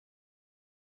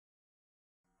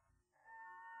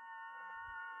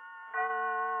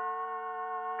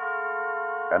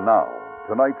And now,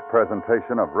 tonight's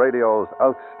presentation of radio's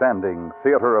outstanding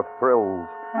theater of thrills,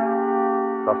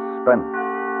 Suspense.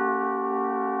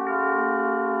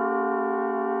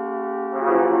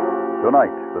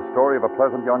 Tonight, the story of a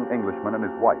pleasant young Englishman and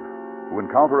his wife who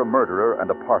encounter a murderer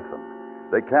and a parson.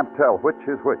 They can't tell which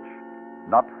is which,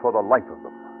 not for the life of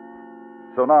them.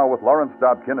 So now, with Lawrence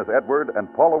Dobkin as Edward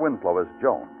and Paula Winslowe as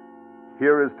Joan,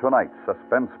 here is tonight's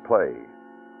suspense play,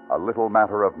 A Little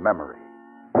Matter of Memory.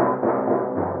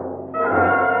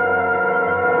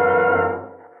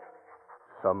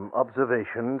 Some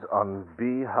Observations on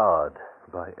Be Hard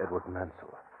by Edward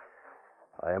Mansell.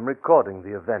 I am recording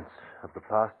the events of the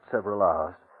past several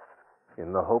hours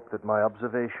in the hope that my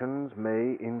observations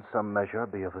may in some measure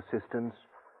be of assistance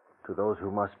to those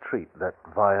who must treat that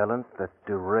violent, that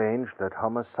deranged, that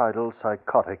homicidal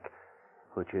psychotic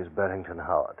which is Barrington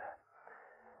Howard.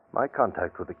 My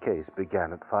contact with the case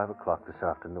began at 5 o'clock this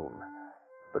afternoon.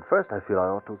 But first I feel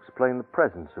I ought to explain the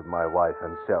presence of my wife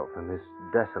and self in this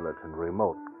desolate and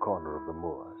remote corner of the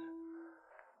moors.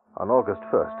 On August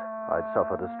 1st, I'd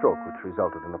suffered a stroke which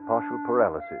resulted in a partial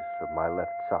paralysis of my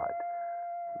left side.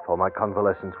 And for my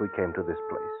convalescence, we came to this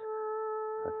place,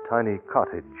 a tiny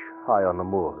cottage high on the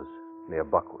moors near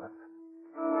Buckworth.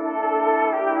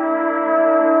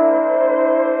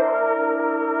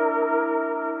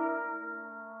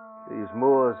 These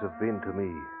moors have been to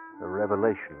me a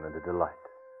revelation and a delight.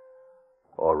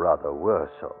 Or rather, were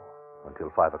so,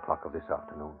 until 5 o'clock of this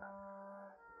afternoon.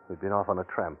 We'd been off on a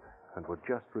tramp and were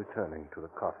just returning to the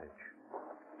cottage.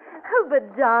 Oh,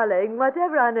 but darling,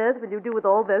 whatever on earth will you do with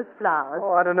all those flowers?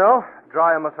 Oh, I don't know.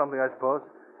 Dry them or something, I suppose.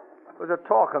 There was a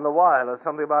talk on the wire or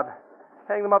something about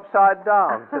hang them upside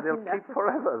down so they'll keep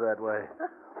forever that way.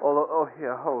 Although,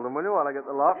 here, hold them, will you, while I get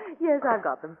the lock? Yes, I've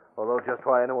got them. Although just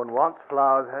why anyone wants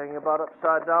flowers hanging about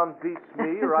upside down beats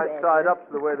me right side up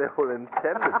to the way they were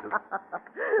intended to.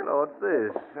 You know, what's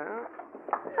this? Huh?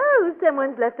 Oh,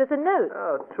 someone's left us a note.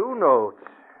 Oh, 2 notes.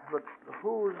 But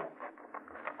who's...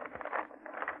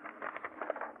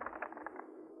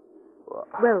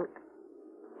 Well,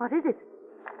 what is it?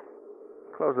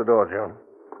 Close the door, Joan.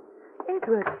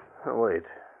 Edward. Oh, wait.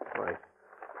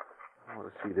 I want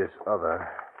to see this other.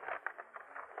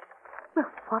 Well,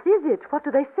 what is it? What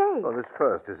do they say? Well, this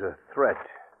first is a threat.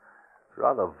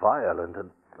 Rather violent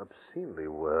and obscenely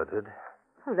worded.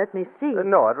 Oh, let me see.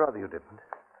 No, I'd rather you didn't.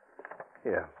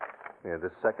 Here,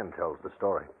 this second tells the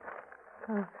story.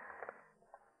 Oh.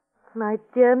 My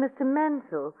dear Mr.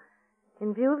 Mansell,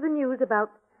 in view of the news about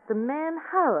the man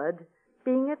Howard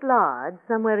being at large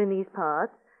somewhere in these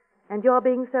parts, and your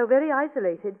being so very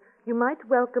isolated, you might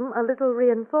welcome a little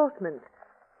reinforcement.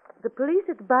 The police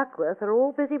at Buckworth are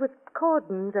all busy with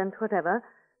cordons and whatever.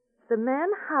 The man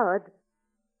Howard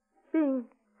being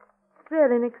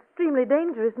really an extremely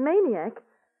dangerous maniac,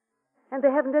 and they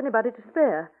haven't anybody to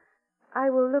spare. I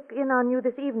will look in on you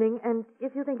this evening, and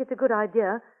if you think it's a good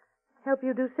idea, help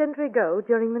you do sentry go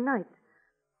during the night.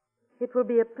 It will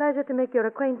be a pleasure to make your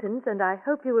acquaintance, and I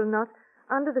hope you will not,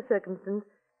 under the circumstances,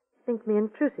 think me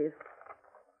intrusive.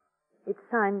 It's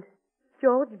signed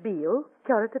George Beale,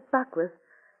 curate at Buckworth.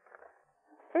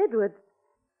 Edward,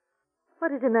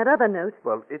 what is in that other note?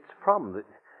 Well, it's from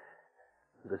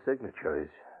the signature is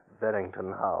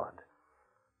Barrington Howard.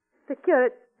 The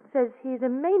curate says he's a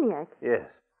maniac. Yes.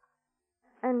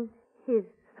 And he's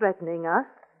threatening us.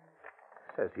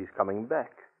 Says he's coming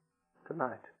back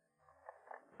tonight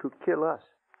to kill us.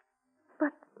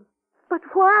 But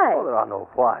why? Oh, there are no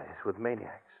whys with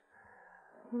maniacs.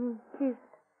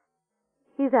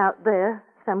 He's out there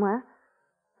somewhere.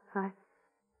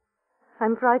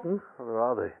 I'm frightened. Well, there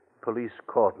are the police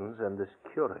cordons and this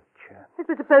curate chap.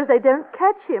 But suppose they don't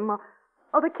catch him, or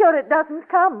the curate doesn't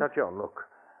come. Now, Joan, look.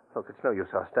 Look, it's no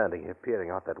use our standing here peering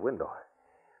out that window.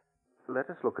 Let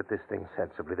us look at this thing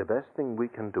sensibly. The best thing we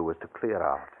can do is to clear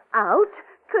out. Out?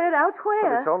 Clear out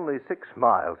where? Well, it's only 6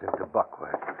 miles into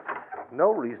Buckworth.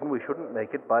 No reason we shouldn't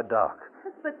make it by dark.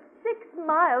 But 6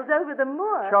 miles over the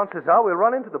moor. Chances are we'll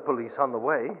run into the police on the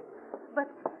way.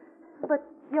 But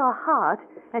your heart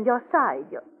and your side,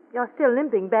 you're still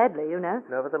limping badly, you know.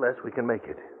 Nevertheless, we can make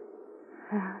it.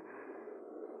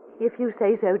 If you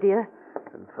say so, dear.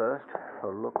 And first,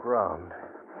 I'll look round.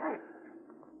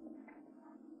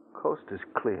 Coast is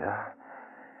clear.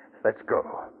 Let's go.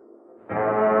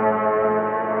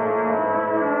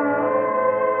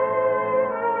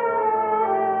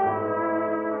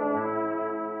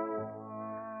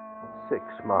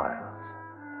 "6 miles.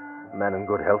 A man in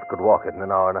good health could walk it in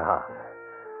an hour and a half.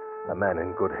 A man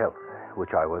in good health,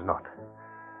 which I was not.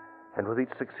 And with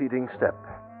each succeeding step,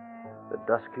 the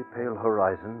dusky pale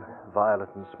horizon, violet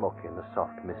and smoky in the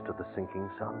soft mist of the sinking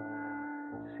sun,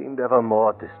 seemed ever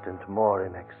more distant, more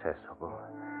inaccessible.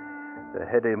 The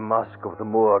heady musk of the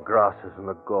moor grasses and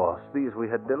the gorse, these we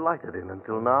had delighted in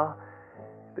until now,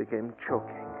 became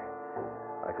choking.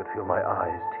 I could feel my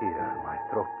eyes tear and my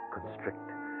throat constrict.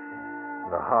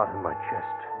 And the heart in my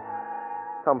chest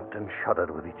thumped and shuddered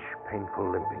with each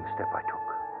painful limping step I took.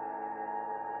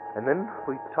 And then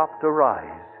we topped a rise.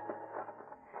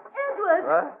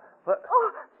 Edward! What?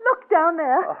 Oh, look down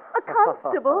there. A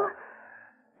constable.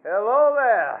 Hello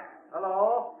there.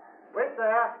 Hello. Wait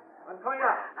there. I'm coming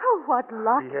up. Oh, what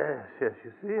luck. Yes,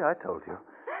 you see, I told you.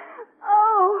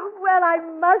 Oh, well, I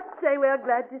must say we're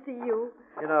glad to see you.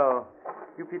 You know,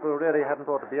 you people really hadn't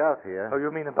ought to be out here. Oh,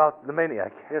 you mean about the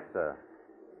maniac? Yes, sir.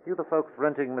 You the folks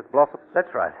renting Miss Blossom?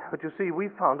 That's right. But you see, we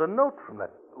found a note from that,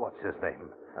 what's his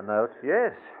name? A note?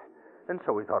 Yes. And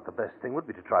so we thought the best thing would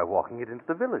be to try walking it into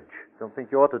the village. Don't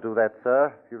think you ought to do that,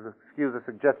 sir. If you'll excuse a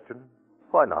suggestion.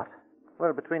 Why not?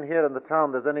 Well, between here and the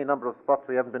town, there's any number of spots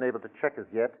we haven't been able to check as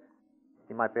yet.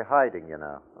 He might be hiding, you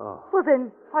know. Oh. Well,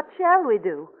 then, what shall we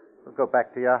do? We'll go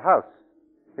back to your house.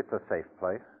 It's a safe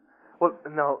place. Well,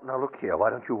 now look here. Why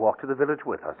don't you walk to the village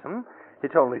with us,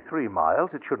 It's only 3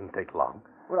 miles. It shouldn't take long.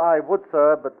 Well, I would,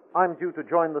 sir, but I'm due to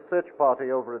join the search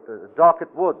party over at the Dobkin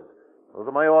Woods. Those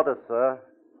are my orders, sir.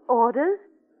 Orders?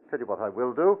 Tell you what I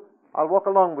will do. I'll walk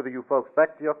along with you folks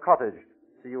back to your cottage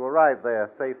so you arrive there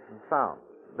safe and sound.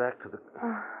 Back to the...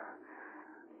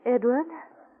 Edward?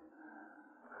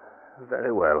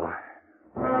 Very well.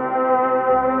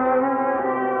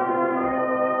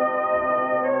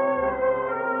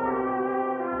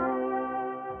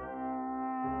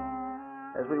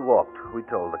 As we walked, we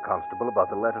told the constable about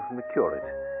the letter from the curate,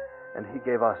 and he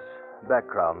gave us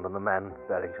background on the man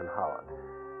Barrington Howard.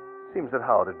 Seems that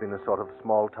Howard had been a sort of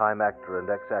small-time actor and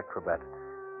ex-acrobat.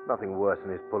 Nothing worse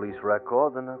in his police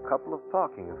record than a couple of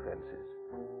parking offenses.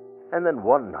 And then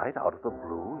one night, out of the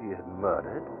blue, he had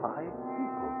murdered 5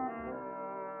 people.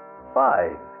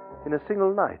 5 in a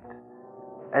single night.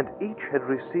 And each had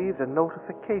received a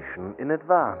notification in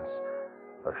advance.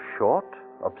 A short,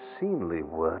 obscenely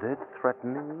worded,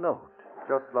 threatening note.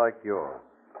 Just like yours.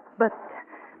 But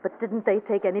didn't they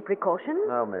take any precautions?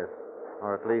 No, miss.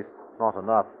 Or at least not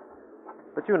enough.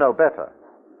 But you know better.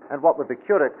 And what with the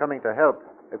curate coming to help,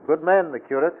 a good man, the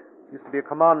curate, used to be a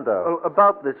commando. Well,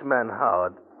 about this man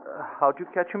Howard, how'd you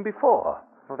catch him before?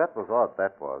 Oh, that was odd,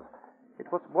 that was. It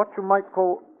was what you might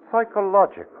call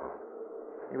psychological.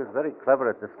 He was very clever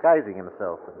at disguising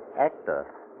himself, an actor.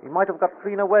 He might have got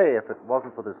clean away if it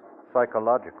wasn't for this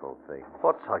psychological thing.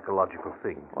 What psychological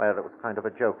thing? Well, it was kind of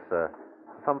a joke, sir.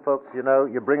 Some folks, you know,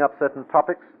 you bring up certain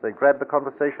topics, they grab the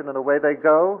conversation, and away they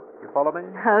go. You follow me?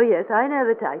 Oh, yes, I know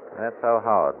the type. That's how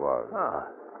Howard was. Ah,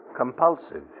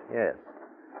 compulsive. Yes.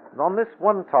 And on this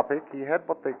one topic, he had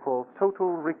what they call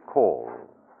total recall.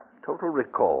 Total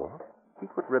recall? He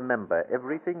could remember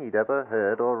everything he'd ever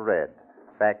heard or read.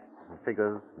 Facts and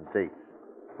figures and dates.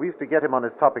 We used to get him on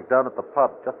his topic down at the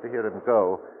pub just to hear him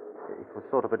go. It was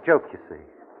sort of a joke, you see.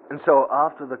 And so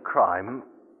after the crime,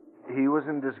 he was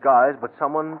in disguise, but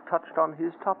someone touched on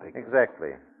his topic.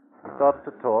 Exactly. He started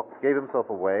to talk, gave himself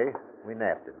away. We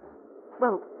nabbed him.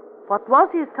 Well, what was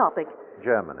his topic?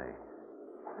 Germany.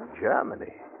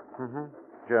 Germany? Mm-hmm.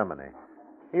 Germany.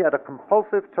 He had a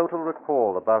compulsive total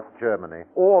recall about Germany.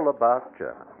 All about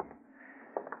Germany.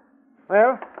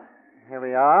 Well, here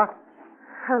we are.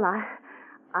 Well,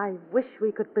 I wish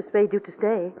we could persuade you to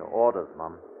stay. Your orders,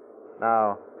 Mum.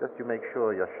 Now, just you make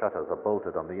sure your shutters are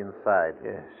bolted on the inside.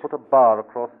 Yes. Put a bar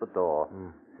across the door.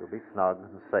 You'll be snug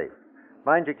and safe.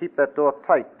 Mind you keep that door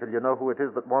tight till you know who it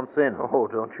is that wants in. Oh,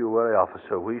 don't you worry,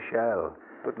 officer. We shall.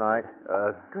 Good night.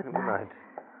 Good night.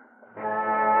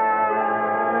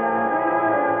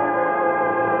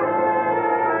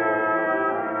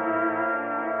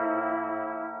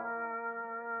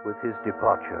 With his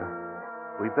departure,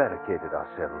 we barricaded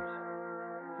ourselves.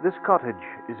 This cottage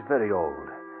is very old,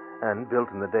 and built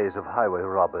in the days of highway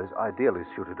robbers, ideally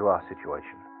suited to our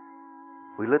situation.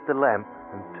 We lit the lamp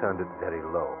and turned it very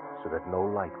low, so that no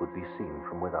light would be seen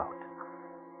from without.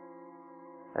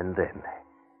 And then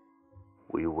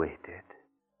we waited.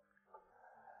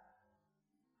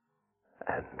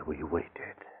 And we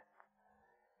waited.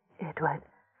 Edward,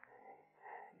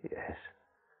 Yes.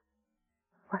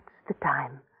 what's the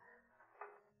time?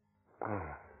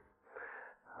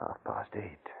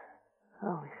 8:30.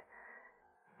 Oh,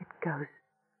 it goes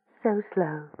so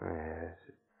slow. Yes.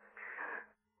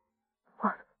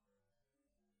 What?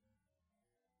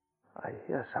 I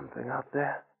hear something out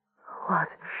there. What?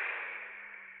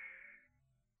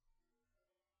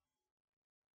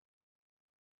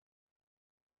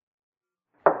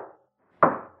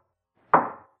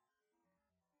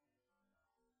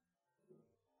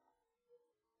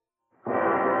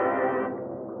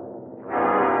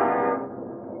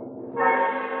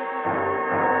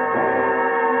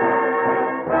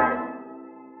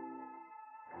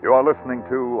 are listening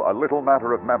to A Little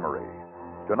Matter of Memory,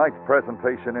 tonight's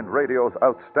presentation in radio's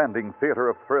outstanding theater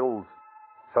of thrills,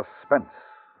 Suspense.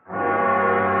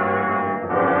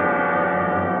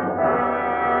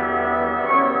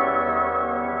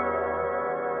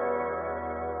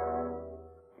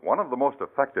 One of the most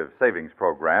effective savings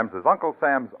programs is Uncle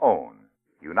Sam's own,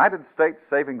 United States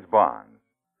Savings Bonds.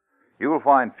 You will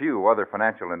find few other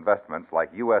financial investments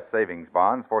like U.S. savings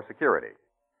bonds for security.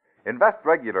 Invest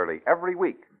regularly every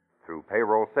week through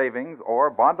payroll savings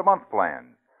or bond-a-month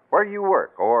plans, where you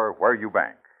work or where you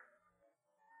bank.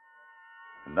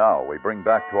 Now we bring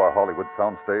back to our Hollywood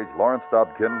soundstage Lawrence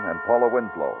Dobkin and Paula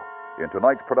Winslowe in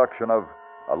tonight's production of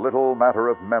A Little Matter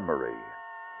of Memory,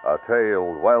 a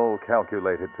tale well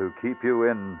calculated to keep you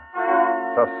in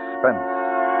suspense.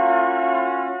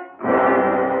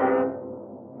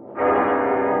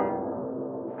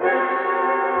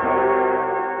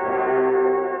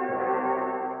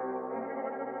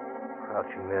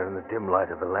 Crouching there in the dim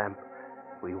light of the lamp,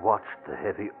 we watched the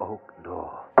heavy oak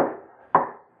door.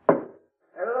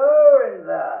 Hello in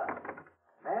there.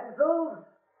 Mansell?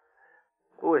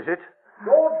 Who is it?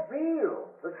 George Beale,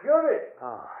 the curate.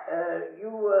 Ah.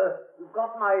 You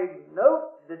got my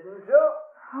note, didn't you?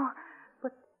 Oh,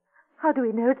 but how do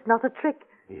we know it's not a trick?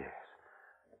 Yes.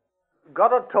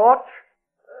 Got a torch?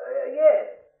 Yes.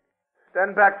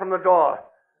 Stand back from the door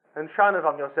and shine it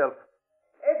on yourself.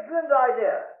 Excellent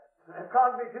idea.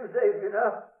 Can't be too safe, you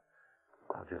know.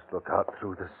 I'll just look out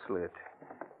through the slit.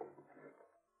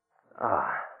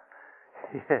 Ah,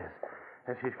 yes.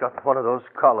 And she's got one of those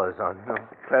collars on, you know,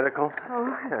 clerical.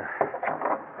 Oh. Yeah.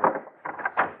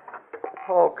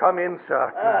 Oh, come in,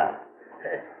 sir.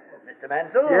 Mr.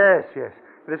 Mansell? Yes.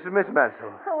 This is Miss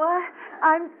Mansell. Oh,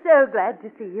 I'm so glad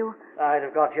to see you. I'd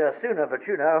have got here sooner, but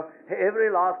you know, every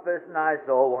last person I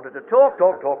saw wanted to talk.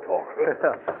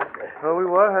 Well, we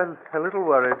were a little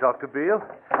worried, Dr. Beale.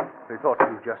 We thought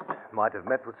you just might have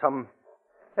met with some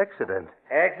accident.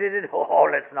 Accident? Oh,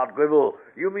 let's not quibble.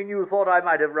 You mean you thought I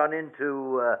might have run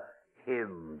into,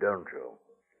 him, don't you?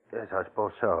 Yes, I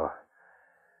suppose so.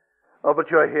 Oh,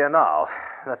 but you're here now.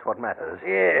 That's what matters.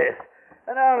 Yes.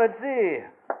 And now let's see.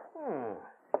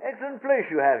 Excellent place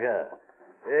you have here.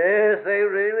 Yes, they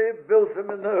really built them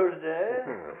in those days.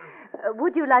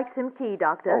 Would you like some tea,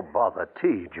 Doctor? Oh, bother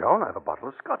tea, Joan. I have a bottle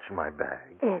of scotch in my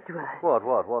bag. Edward.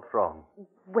 What's wrong?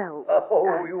 Well...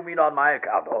 Oh, you mean on my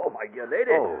account? Oh, my dear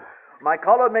lady. Oh. My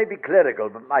collar may be clerical,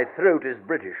 but my throat is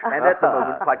British, and at the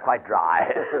moment quite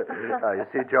dry. You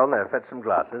see, Joan, I've had some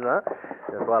glasses, huh?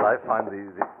 While I find the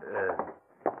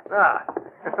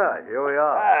here we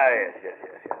are. Yes.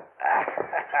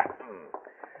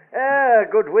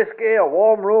 Good whiskey, a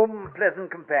warm room, pleasant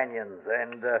companions,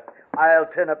 and I'll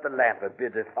turn up the lamp a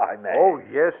bit if I may. Oh,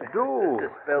 yes, do.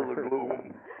 Dispel the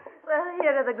gloom. Well,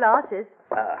 here are the glasses.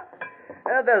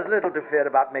 There's little to fear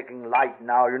about making light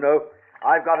now, you know.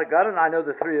 I've got a gun, and I know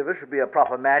the three of us should be a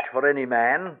proper match for any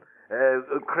man,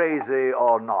 crazy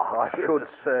or not. I should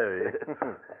say.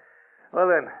 Well,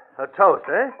 then, a toast,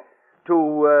 eh?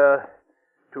 To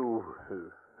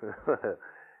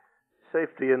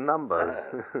safety in numbers.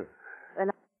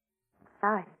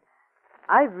 Well,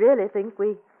 I really think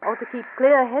we ought to keep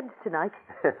clear heads tonight.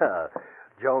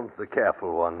 Joan's the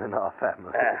careful one in our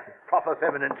family. Proper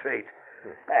feminine trait.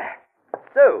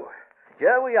 So,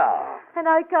 here we are. And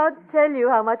I can't tell you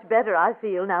how much better I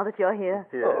feel now that you're here.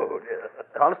 Yeah. Oh, dear.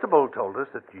 Constable told us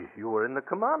that you were in the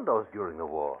commandos during the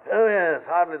war. Oh, yes,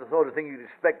 hardly the sort of thing you'd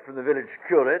expect from the village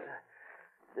curate.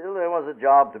 Still, there was a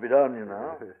job to be done, you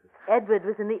know. Edward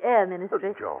was in the air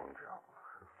ministry. Joan.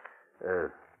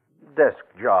 Desk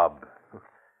job.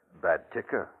 Bad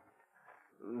ticker.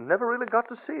 Never really got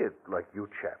to see it like you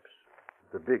chaps.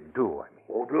 The big do, I mean.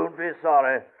 Oh, don't be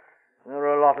sorry. There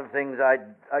are a lot of things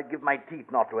I'd give my teeth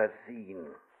not to have seen.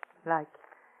 Like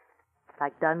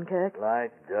Dunkirk?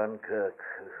 Like Dunkirk.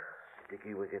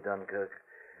 Sticky wicket Dunkirk.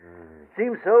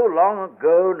 Seems so long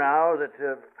ago now that...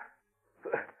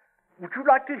 would you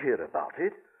like to hear about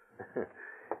it?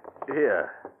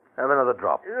 Here, have another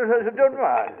drop. Don't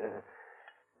mind.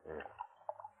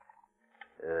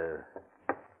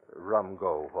 Rum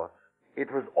go, what?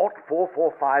 It was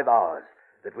 0445 hours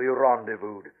that we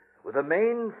rendezvoused with the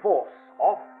main force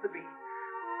off the beach.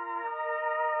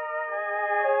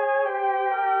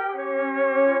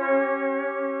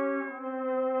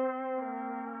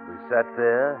 We sat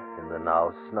there in the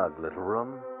now snug little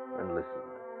room and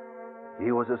listened.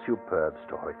 He was a superb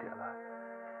storyteller.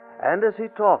 And as he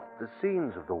talked, the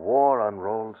scenes of the war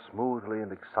unrolled smoothly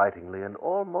and excitingly and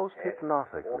almost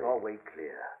hypnotically. On our way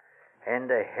clear.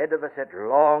 And ahead of us at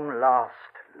long last,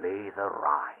 lay the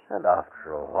rye. And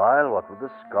after a while, what with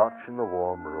the scotch in the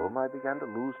warm room, I began to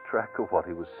lose track of what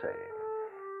he was saying.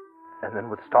 And then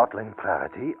with startling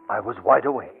clarity, I was wide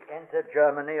awake. Entered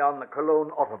Germany on the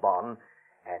Cologne Autobahn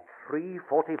at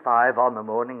 3:45 on the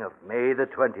morning of May the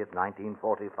 20th,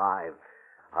 1945.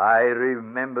 I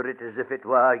remember it as if it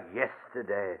were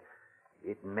yesterday.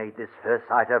 It made this first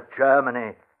sight of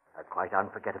Germany a quite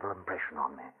unforgettable impression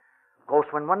on me. Of course,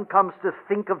 when one comes to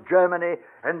think of Germany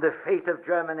and the fate of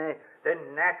Germany, then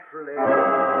naturally...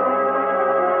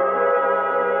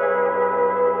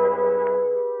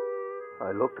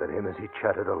 I looked at him as he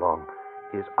chattered along.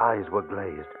 His eyes were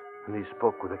glazed, and he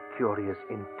spoke with a curious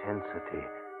intensity.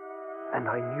 And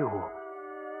I knew.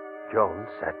 Jones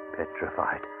sat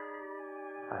petrified.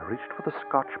 I reached for the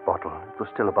scotch bottle. It was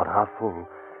still about half full.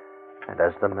 And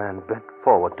as the man bent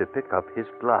forward to pick up his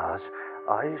glass,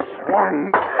 I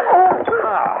swung.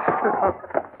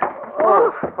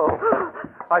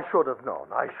 I should have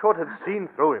known. I should have seen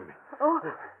through him. Oh,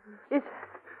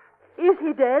 is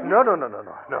he dead? No.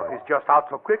 He's just out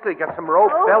so quickly. Get some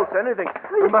rope, belts, anything.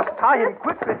 We must tie him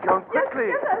quickly, Joan, quickly.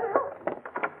 Yes, I will.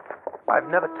 I've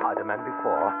never tied a man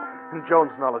before, and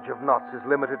Joan's knowledge of knots is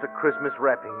limited to Christmas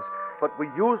wrappings, but we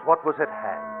used what was at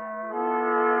hand.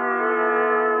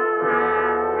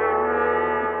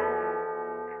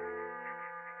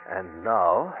 And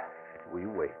now we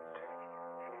wait.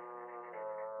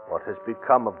 What has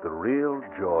become of the real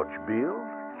George Beale,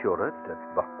 curate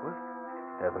at Buckworth,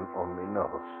 heaven only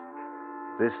knows.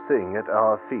 This thing at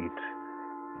our feet,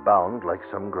 bound like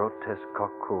some grotesque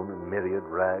cocoon in myriad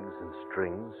rags and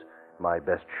strings, my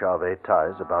best Charvet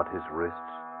ties about his wrists,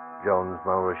 Jones'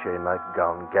 Montrachet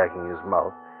nightgown gagging his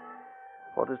mouth.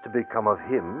 What is to become of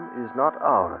him is not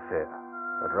our affair,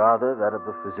 but rather that of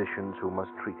the physicians who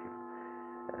must treat him.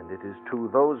 And it is to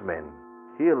those men,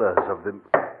 healers of the...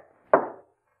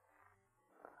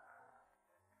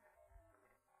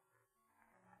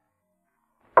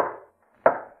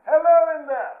 Hello in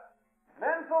there!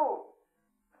 Mansell!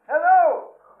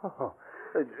 Hello! Oh,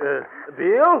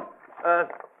 Beale?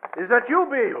 Is that you,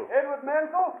 Beale? Edward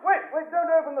Mansell? Wait, don't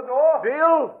open the door.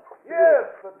 Beale? Yes,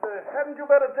 but hadn't you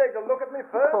better take a look at me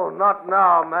first? Oh, not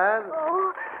now, man.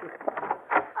 Oh.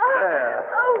 There.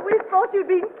 Oh, we thought you'd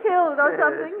been killed or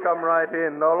something. Yes, come right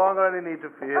in. No longer any need to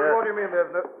fear. What do you mean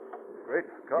there's no... Great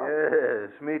Scott.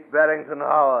 Yes, meet Barrington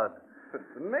Howard. It's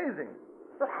amazing.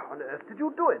 How on earth did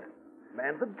you do it?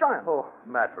 Man's a giant. Oh,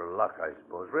 matter of luck, I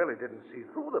suppose. Really didn't see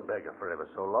through the beggar for ever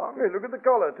so long. Hey, look at the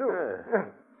collar, too. Yeah.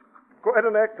 Quite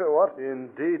an actor, what?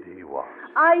 Indeed he was.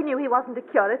 I knew he wasn't a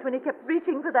curate when he kept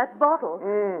reaching for that bottle.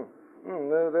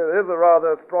 There is a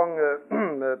rather strong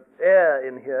air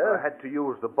in here. I had to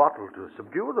use the bottle to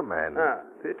subdue the man. Ah.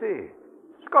 Pity.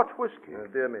 Scotch whiskey. Oh,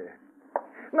 dear me.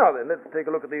 Now then, let's take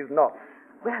a look at these knots.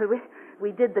 Well,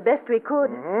 we did the best we could.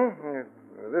 Mm-hmm.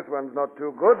 This one's not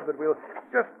too good, but we'll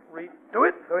just redo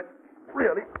it so it's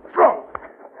really strong.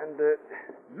 And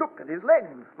look at his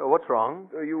legs. Oh, what's wrong?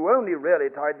 You only really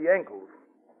tied the ankles.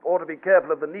 Ought to be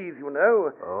careful of the knees, you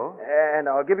know. Oh? And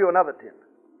I'll give you another tip.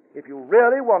 If you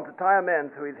really want to tie a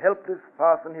man so he's helpless,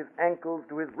 fasten his ankles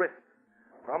to his wrists.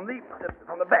 From the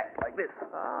back, like this.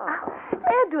 Ah.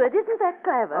 Edward, isn't that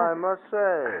clever? I must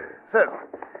say. So.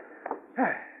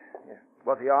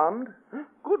 Was he armed?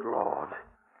 Good Lord.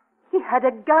 He had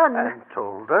a gun. And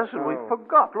told us, and we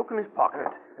forgot. Look in his pocket.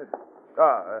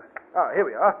 Here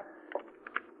we are.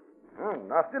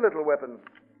 Nasty little weapon.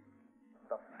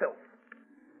 The filth.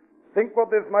 Think what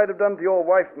this might have done to your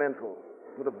wife, Mansell.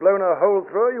 Would have blown a hole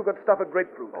through her, you could stuff a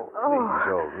grapefruit. Oh, please,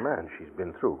 old man. She's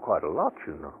been through quite a lot,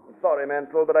 you know. Sorry,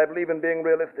 Mansell, but I believe in being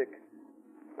realistic.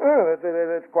 Oh,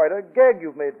 that's quite a gag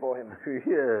you've made for him.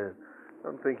 Yes.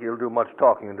 Don't think he'll do much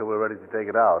talking until we're ready to take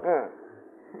it out.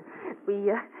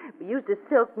 We used a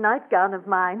silk nightgown of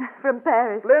mine from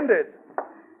Paris. Splendid.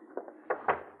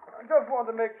 I just want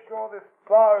to make sure this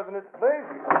bar is in its place.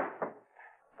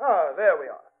 There we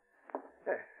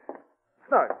are.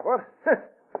 Snug, what?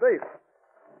 Safe.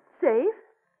 Safe?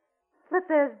 But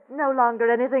there's no longer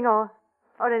anything or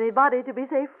anybody to be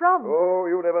safe from. Oh,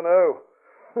 you never know.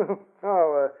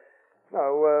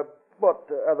 Now, what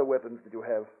other weapons did you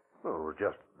have? Oh,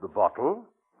 just the bottle.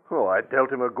 Oh, I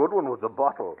dealt him a good one with the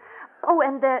bottle. Oh,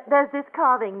 and there's this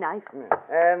carving knife.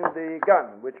 And the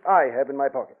gun, which I have in my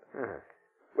pocket.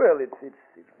 Well, it's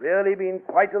really been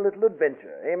quite a little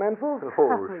adventure, eh, Mansell?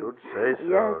 Oh, we should say so,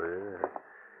 Yes.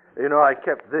 Yeah. You know, I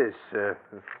kept this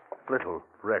little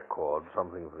record,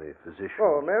 something for the physician.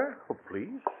 Oh, may I? Oh,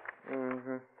 please.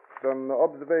 Mm-hmm. Some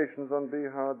observations on B.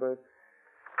 Hardbite.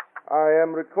 I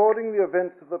am recording the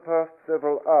events of the past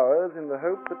several hours in the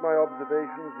hope that my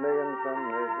observations may in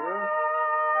some measure...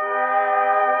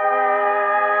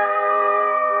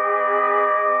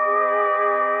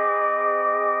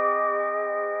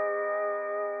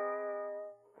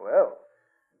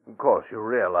 you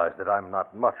realize that I'm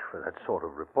not much for that sort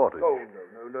of reporting. Oh,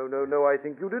 no. I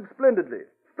think you did splendidly.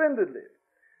 Splendidly.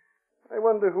 I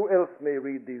wonder who else may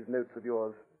read these notes of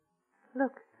yours.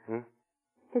 Look.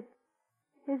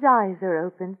 His eyes are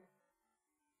open.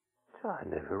 I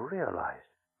never realized.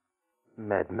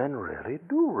 Madmen really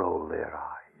do roll their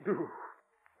eyes.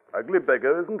 Ugly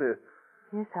beggar, isn't he?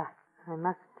 Yes, I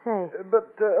must say.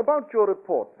 But about your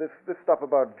report, this stuff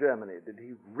about Germany, did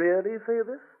he really say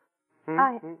this?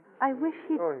 I wish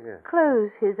he'd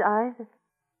close his eyes.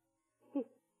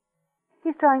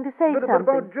 He's trying to say but something.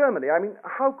 But about Germany, I mean,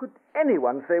 how could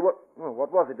anyone say what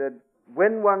was it?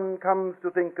 When one comes to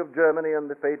think of Germany and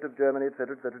the fate of Germany,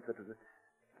 etc., etc., etc.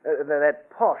 That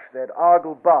posh, that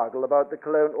argle-bargle about the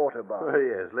Cologne Autobahn. Oh,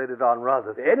 yes, laid it on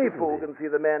rather thick. Any fool can see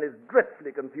the man is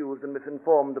dreadfully confused and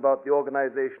misinformed about the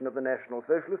organization of the National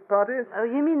Socialist Party. Oh,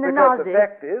 you mean the Because Nazis? the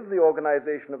fact is, the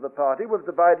organization of the party was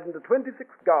divided into 26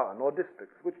 Garn, or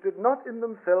districts, which did not in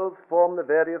themselves form the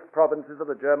various provinces of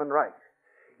the German Reich.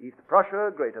 East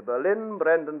Prussia, Greater Berlin,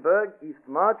 Brandenburg, East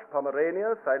March,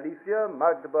 Pomerania, Silesia,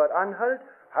 Magdeburg-Anhalt,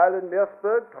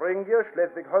 Halle-Meersburg, Thuringia,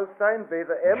 Schleswig-Holstein,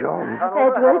 Weser-Ems, John.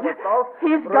 Edward,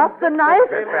 he's got the knife.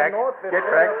 Get back.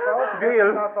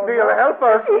 Neil, help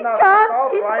us. He can't.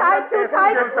 He's tied too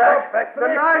tight. Get back. The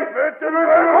knife.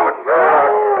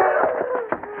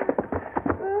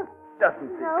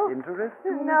 Doesn't this interest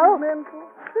you, No. Mrs. Mansell?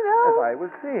 No. As I was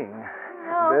saying,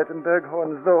 No. Württemberg,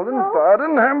 Hohenzollern,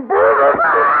 Baden, Hamburg,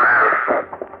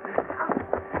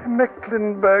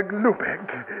 Mecklenburg, Lubeck.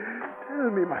 Tell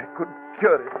me, my good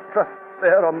curate, just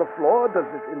there on the floor, does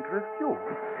this interest you?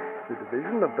 The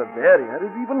division of Bavaria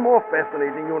is even more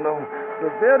fascinating, you know.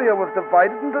 Bavaria was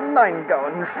divided into 9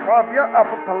 Gauern: Swabia,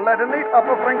 Upper Palatinate,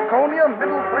 Upper Franconia,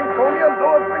 Middle Franconia,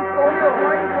 Lower Franconia,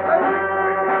 Rhine-Palatinate.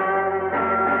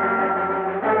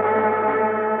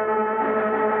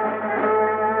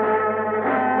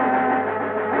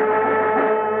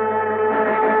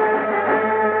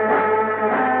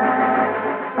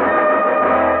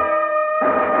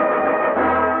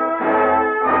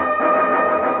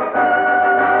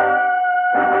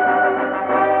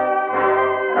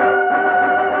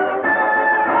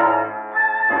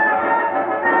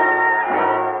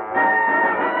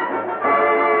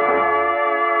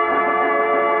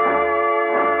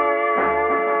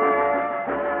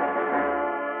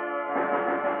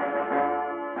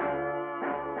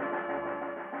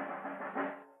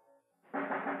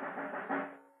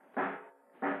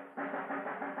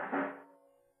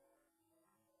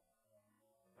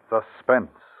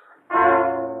 Suspense,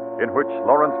 in which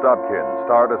Lawrence Dobkin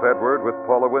starred as Edward with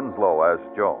Paula Winslowe as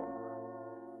Joan.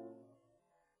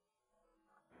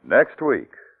 Next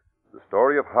week, the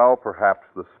story of how perhaps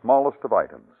the smallest of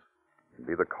items can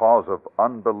be the cause of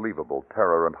unbelievable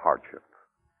terror and hardship.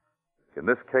 In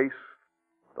this case,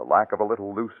 the lack of a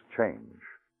little loose change.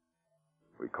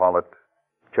 We call it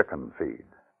chicken feed.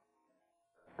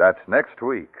 That's next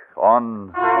week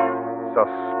on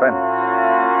Suspense.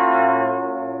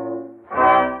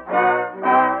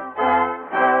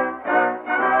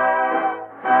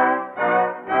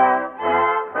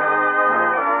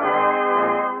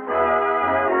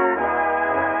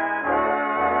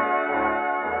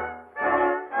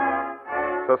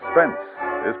 Suspense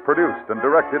is produced and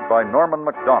directed by Norman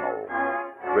MacDonald,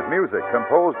 with music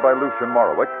composed by Lucien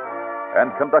Morawick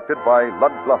and conducted by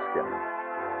Lud Gluskin.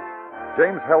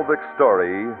 James Helvick's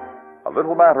story, A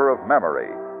Little Matter of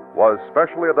Memory, was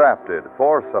specially adapted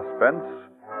for Suspense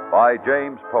by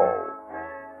James Poe.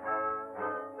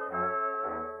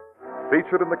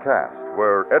 Featured in the cast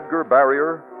were Edgar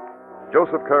Barrier,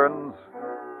 Joseph Kearns,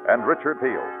 and Richard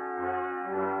Peel.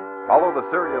 Follow the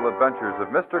serial adventures of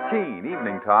Mr. Keene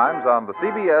evening times on the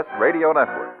CBS Radio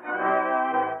Network.